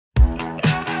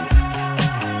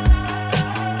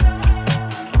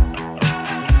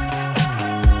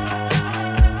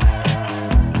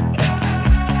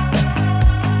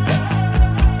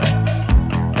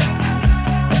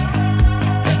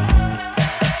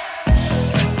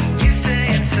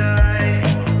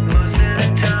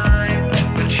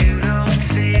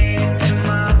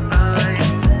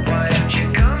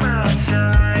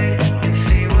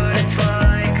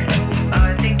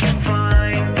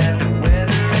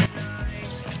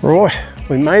Right,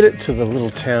 we made it to the little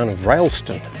town of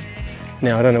Railton.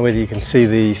 Now I don't know whether you can see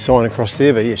the sign across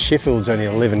there, but yeah, Sheffield's only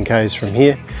 11 k's from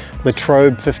here.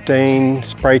 Latrobe 15,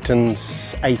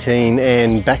 Sprayton's 18,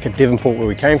 and back at Devonport where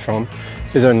we came from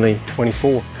is only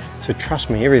 24. So trust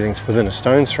me, everything's within a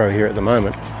stone's throw here at the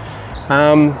moment.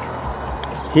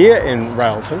 Here in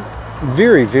Railton,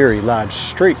 very, very large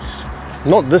streets.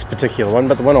 Not this particular one,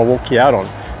 but the one I'll walk you out on.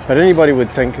 But anybody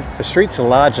would think the streets are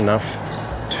large enough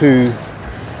to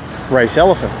race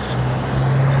elephants.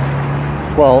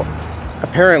 Well,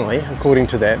 apparently, according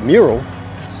to that mural,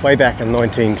 way back in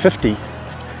 1950,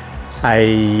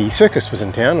 a circus was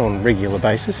in town on a regular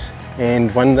basis, and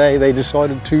one day they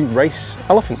decided to race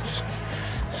elephants.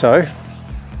 So,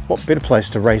 what better place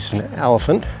to race an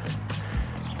elephant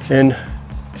in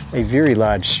a very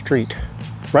large street,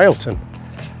 Railton.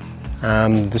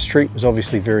 The street was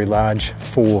obviously very large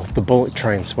for the bullock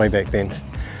trains way back then,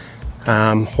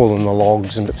 hauling the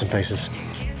logs and bits and pieces.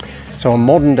 So a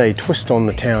modern day twist on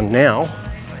the town now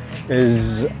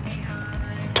is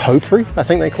topiary, I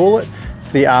think they call it. It's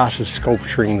the art of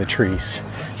sculpturing the trees.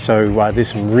 So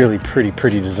there's some really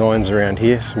pretty designs around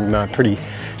here, some pretty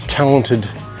talented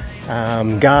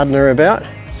gardener about.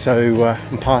 So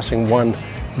I'm passing one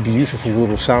beautiful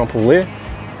little sample there,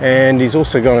 and he's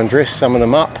also gone and dressed some of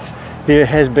them up. There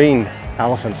has been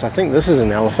elephants. I think this is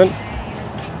an elephant.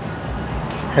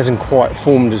 Hasn't quite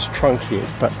formed his trunk yet,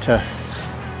 but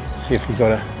let's see if we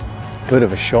got a bit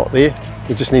of a shot there.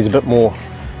 He just needs a bit more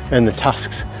in the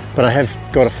tusks, but I have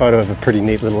got a photo of a pretty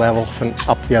neat little elephant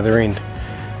up the other end.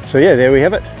 So yeah, there we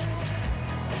have it.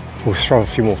 We'll throw a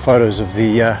few more photos of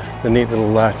the neat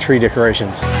little tree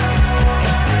decorations.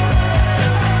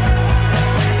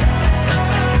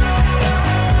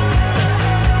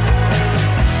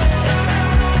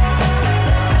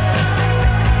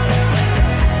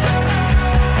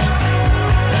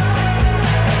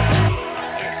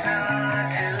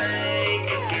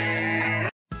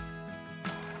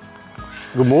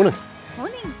 Good morning.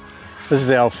 Morning. This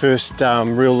is our first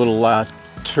real little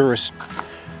tourist,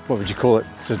 what would you call it?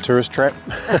 Is it a tourist trap?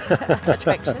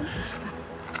 Attraction.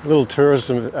 A little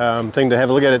tourism thing to have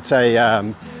a look at. It's a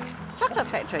Chocolate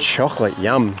factory. chocolate,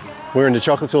 yum. We're into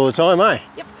chocolates all the time, eh?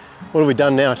 Yep. What have we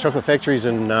done now? Chocolate factories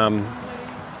in well,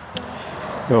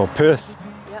 Perth.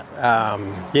 Yep.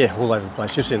 Yeah, all over the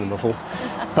place. You've seen them before.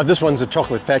 But this one's a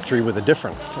chocolate factory with a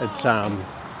different. It's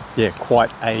yeah, quite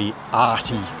a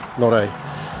arty, not a,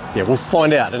 yeah, we'll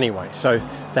find out anyway. So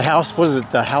the house, what is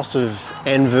it? The House of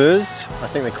Anvers, I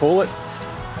think they call it.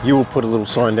 You will put a little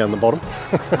sign down the bottom.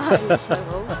 Oh, yes, I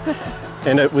will.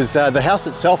 And it was, the house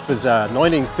itself is a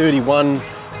 1931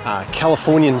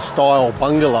 Californian style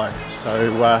bungalow.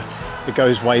 So it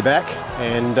goes way back,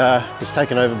 and was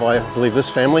taken over by, I believe, this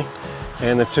family,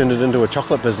 and they've turned it into a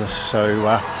chocolate business. So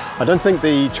I don't think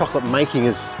the chocolate making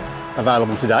is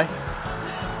available today,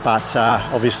 but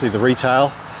obviously the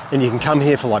retail, and you can come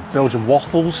here for like Belgian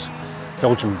waffles,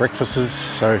 Belgian breakfasts.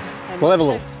 So And we'll have a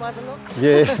look. by the looks.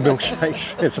 Yeah,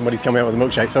 milkshakes. There's somebody come out with a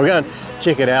milkshake. So we're going to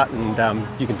check it out, and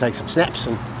you can take some snaps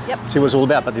and Yep. see what it's all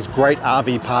about. But there's great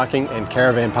RV parking and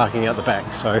caravan parking out the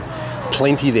back, so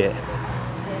plenty there.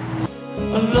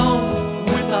 Alone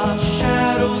with our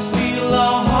shadows, steal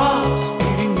our hearts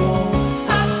beating warm.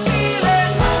 I feel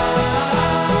it.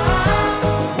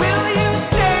 Will you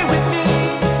stay with me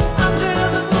under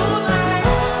the moonlight?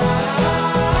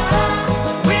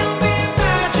 We'll be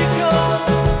magical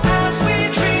as we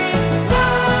dream.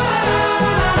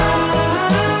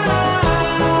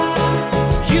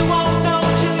 You won't know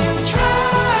till you try.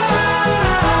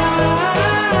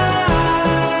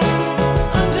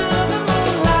 Under the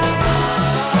moonlight.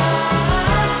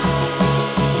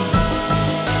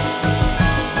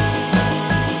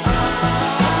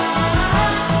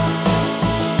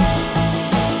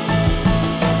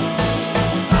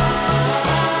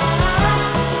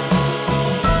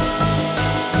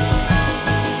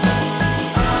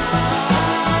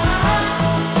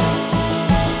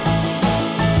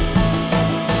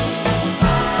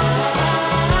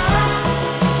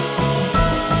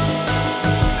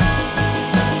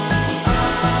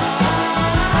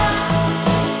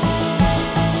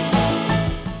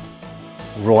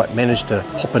 Right, managed to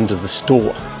pop into the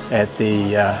store at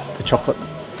the chocolate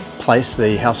place,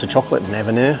 the House of Chocolate in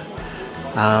Avonir.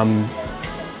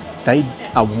 They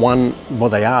are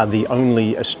they are the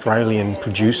only Australian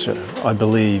producer, I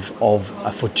believe, of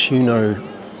a Fortuno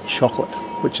chocolate,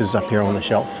 which is up here on the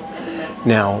shelf.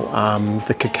 Now,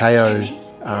 the cacao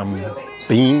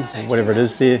bean, whatever it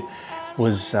is there,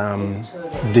 was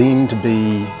deemed to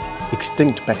be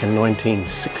extinct back in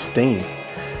 1916.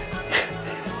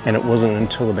 And it wasn't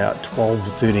until about 12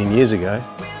 or 13 years ago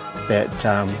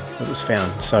that was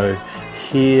found. So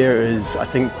here is, I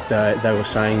think they were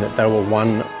saying that they were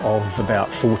one of about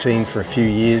 14 for a few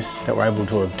years that were able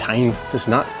to obtain this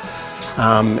nut,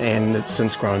 and it's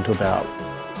since grown to about,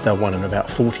 they're one in about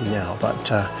 40 now, but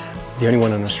the only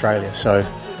one in Australia. So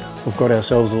we've got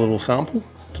ourselves a little sample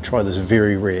to try this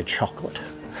very rare chocolate.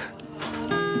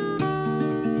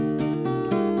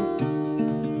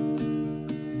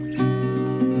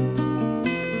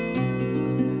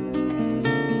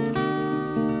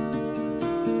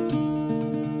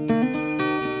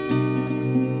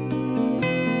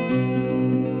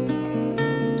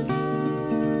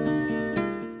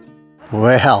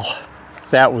 Wow,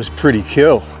 that was pretty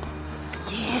cool.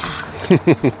 Yeah.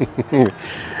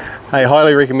 Hey,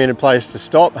 highly recommended place to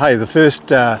stop. Hey, the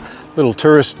first little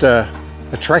tourist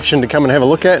attraction to come and have a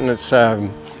look at, and it's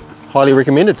highly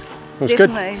recommended. It was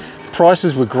Definitely. good.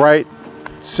 Prices were great.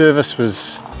 Service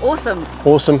was Awesome.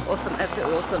 awesome. Awesome,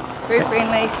 absolutely awesome. Very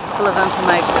friendly, full of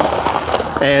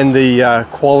information. And the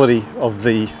quality of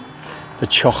the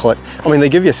chocolate. I mean, they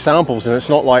give you samples, and it's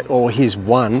not like, oh, here's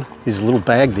one. There's a little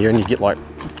bag there, and you get like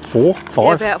 4,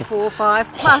 5. Yeah, about 4 or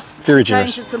 5. Plus, very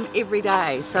generous. changes them every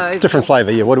day. So Different flavour,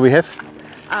 yeah. What do we have?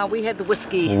 we had the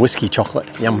whiskey. Whiskey chocolate,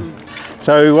 yum.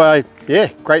 So yeah,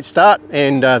 great start,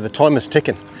 and the time is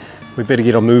ticking. We better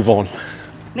get a move on.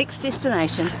 Next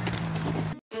destination.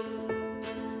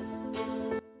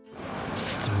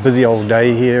 It's a busy old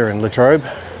day here in Latrobe.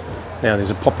 Now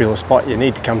there's a popular spot you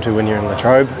need to come to when you're in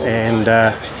Latrobe, and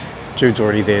Jude's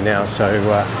already there now, so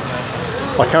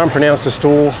I can't pronounce the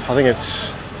store. I think it's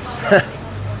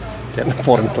down the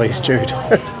bottom, please, Jude.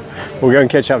 We'll go and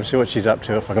catch up and see what she's up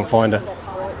to if I can find her.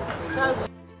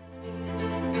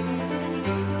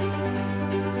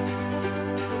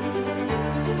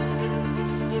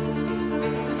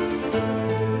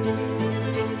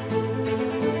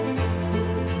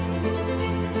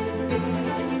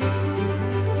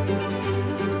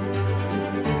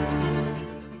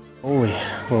 Holy,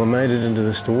 well, I made it into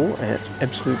the store and it's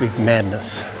absolutely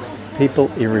madness.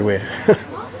 People everywhere.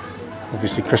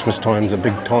 Obviously Christmas time's a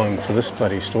big time for this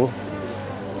bloody store.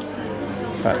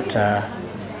 But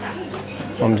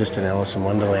I'm just in Alice in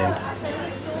Wonderland.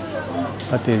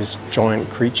 But there's giant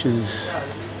creatures,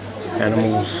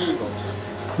 animals,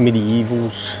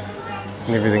 medievals,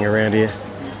 and everything around here.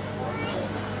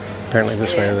 Apparently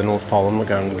this way to the North Pole, I'm not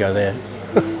going to go there.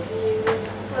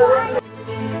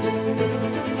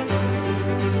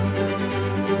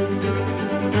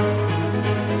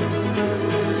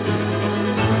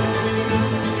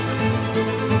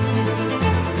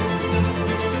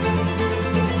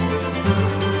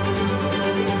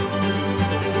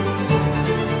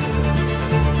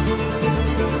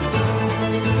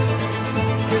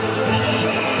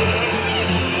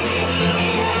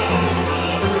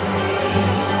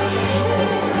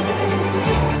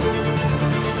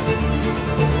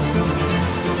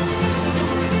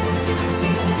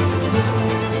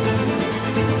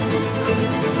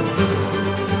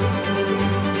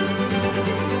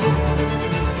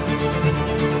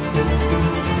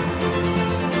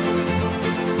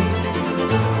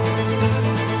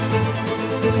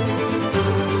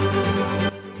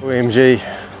 OMG,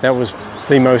 that was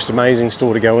the most amazing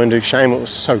store to go into. Shame it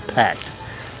was so packed.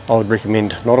 I would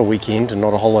recommend not a weekend and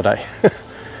not a holiday.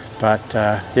 But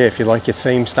yeah, if you like your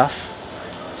theme stuff,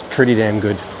 it's pretty damn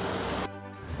good.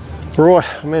 Right,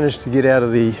 I managed to get out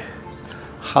of the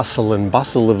hustle and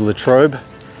bustle of Latrobe.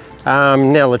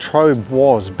 Now Latrobe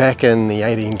was back in the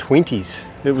 1820s.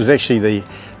 It was actually the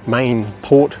main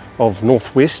port of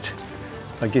Northwest.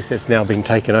 I guess that's now been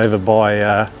taken over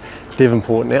by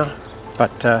Devonport now.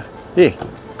 But yeah,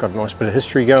 got a nice bit of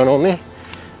history going on there.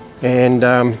 And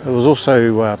it was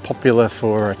also popular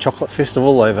for a chocolate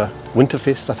festival over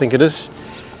Winterfest, I think it is.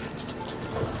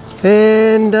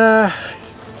 And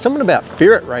something about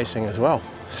ferret racing as well.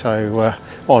 So,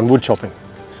 and wood chopping.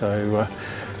 So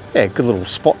yeah, good little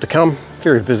spot to come.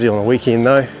 Very busy on the weekend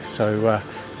though. So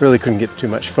really couldn't get too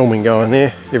much filming going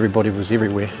there. Everybody was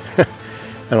everywhere.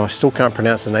 And I still can't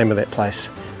pronounce the name of that place.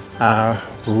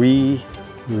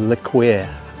 Reliquaire,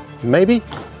 maybe?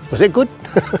 Was that good?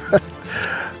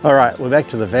 All right, we're back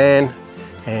to the van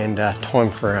and time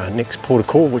for our next port of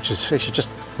call, which is actually just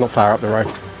not far up the road.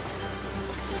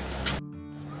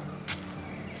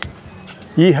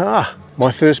 Yeehaw!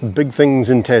 My first big things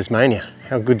in Tasmania.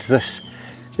 How good's this?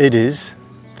 It is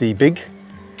the big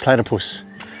platypus.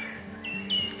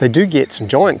 They do get some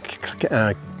giant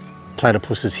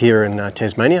platypuses here in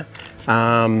Tasmania.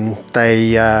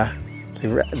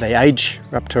 They age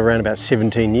up to around about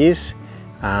 17 years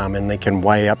and they can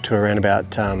weigh up to around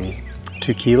about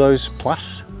 2 kilos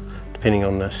plus, depending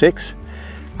on the sex.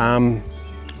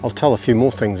 I'll tell a few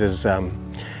more things as our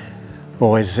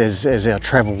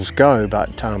travels go,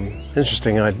 but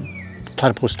interesting,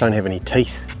 platypus don't have any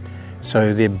teeth,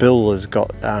 so their bill has got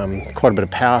quite a bit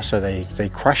of power, so they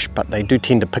crush, but they do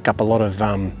tend to pick up a lot of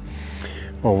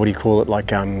well, what do you call it, like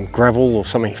gravel or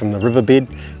something from the riverbed,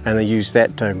 and they use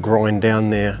that to grind down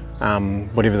their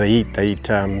whatever they eat. They eat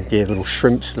yeah, little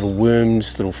shrimps, little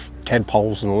worms, little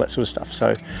tadpoles and all that sort of stuff.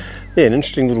 So yeah, an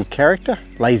interesting little character.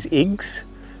 Lays eggs.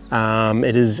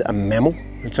 It is a mammal.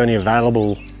 It's only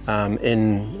available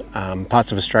in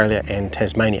parts of Australia and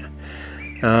Tasmania.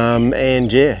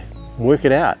 And yeah, work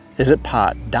it out. Is it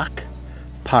part duck,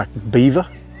 part beaver,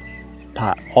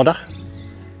 part otter?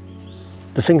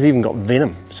 The thing's even got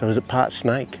venom, so is it part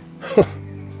snake?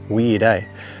 Weird, eh?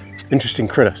 Interesting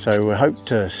critter. So we hope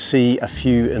to see a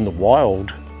few in the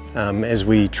wild as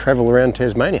we travel around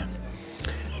Tasmania.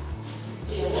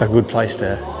 It's a good place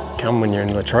to come when you're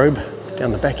in Latrobe.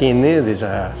 Down the back end there's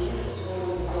a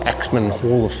Axeman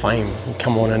Hall of Fame. You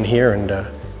come on in here and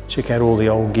check out all the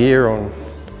old gear on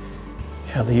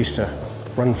how they used to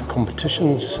run for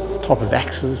competitions, type of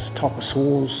axes, type of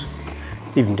saws,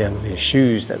 even down to their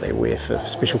shoes that they wear for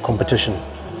special competition.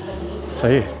 So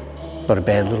yeah, not a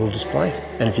bad little display.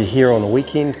 And if you're here on a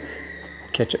weekend,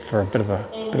 catch it for a bit of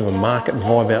a market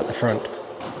vibe out the front.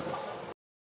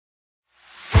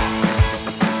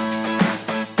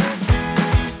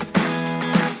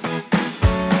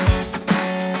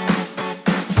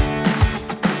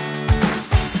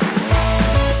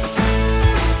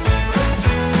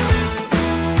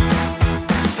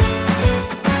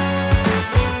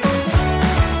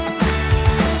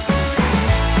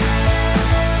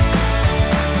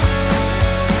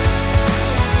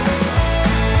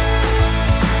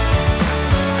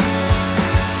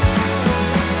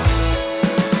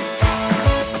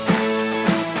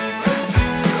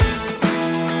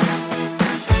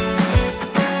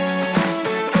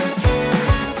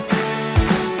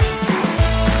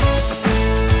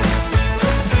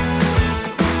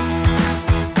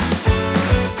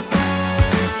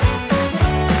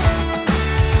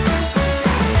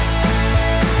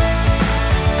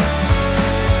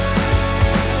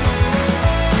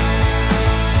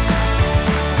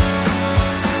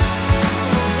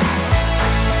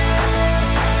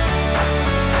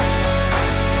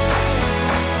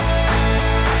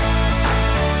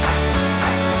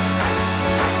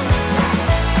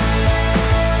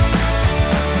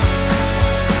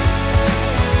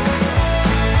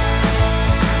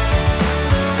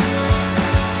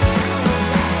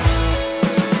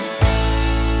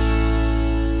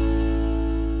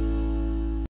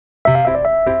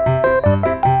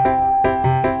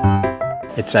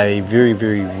 It's a very,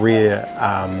 very rare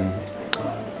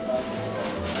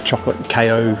chocolate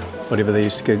KO, whatever they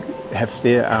used to have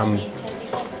there.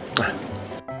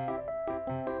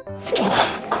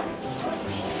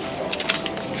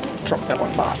 Drop that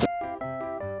one, bastard.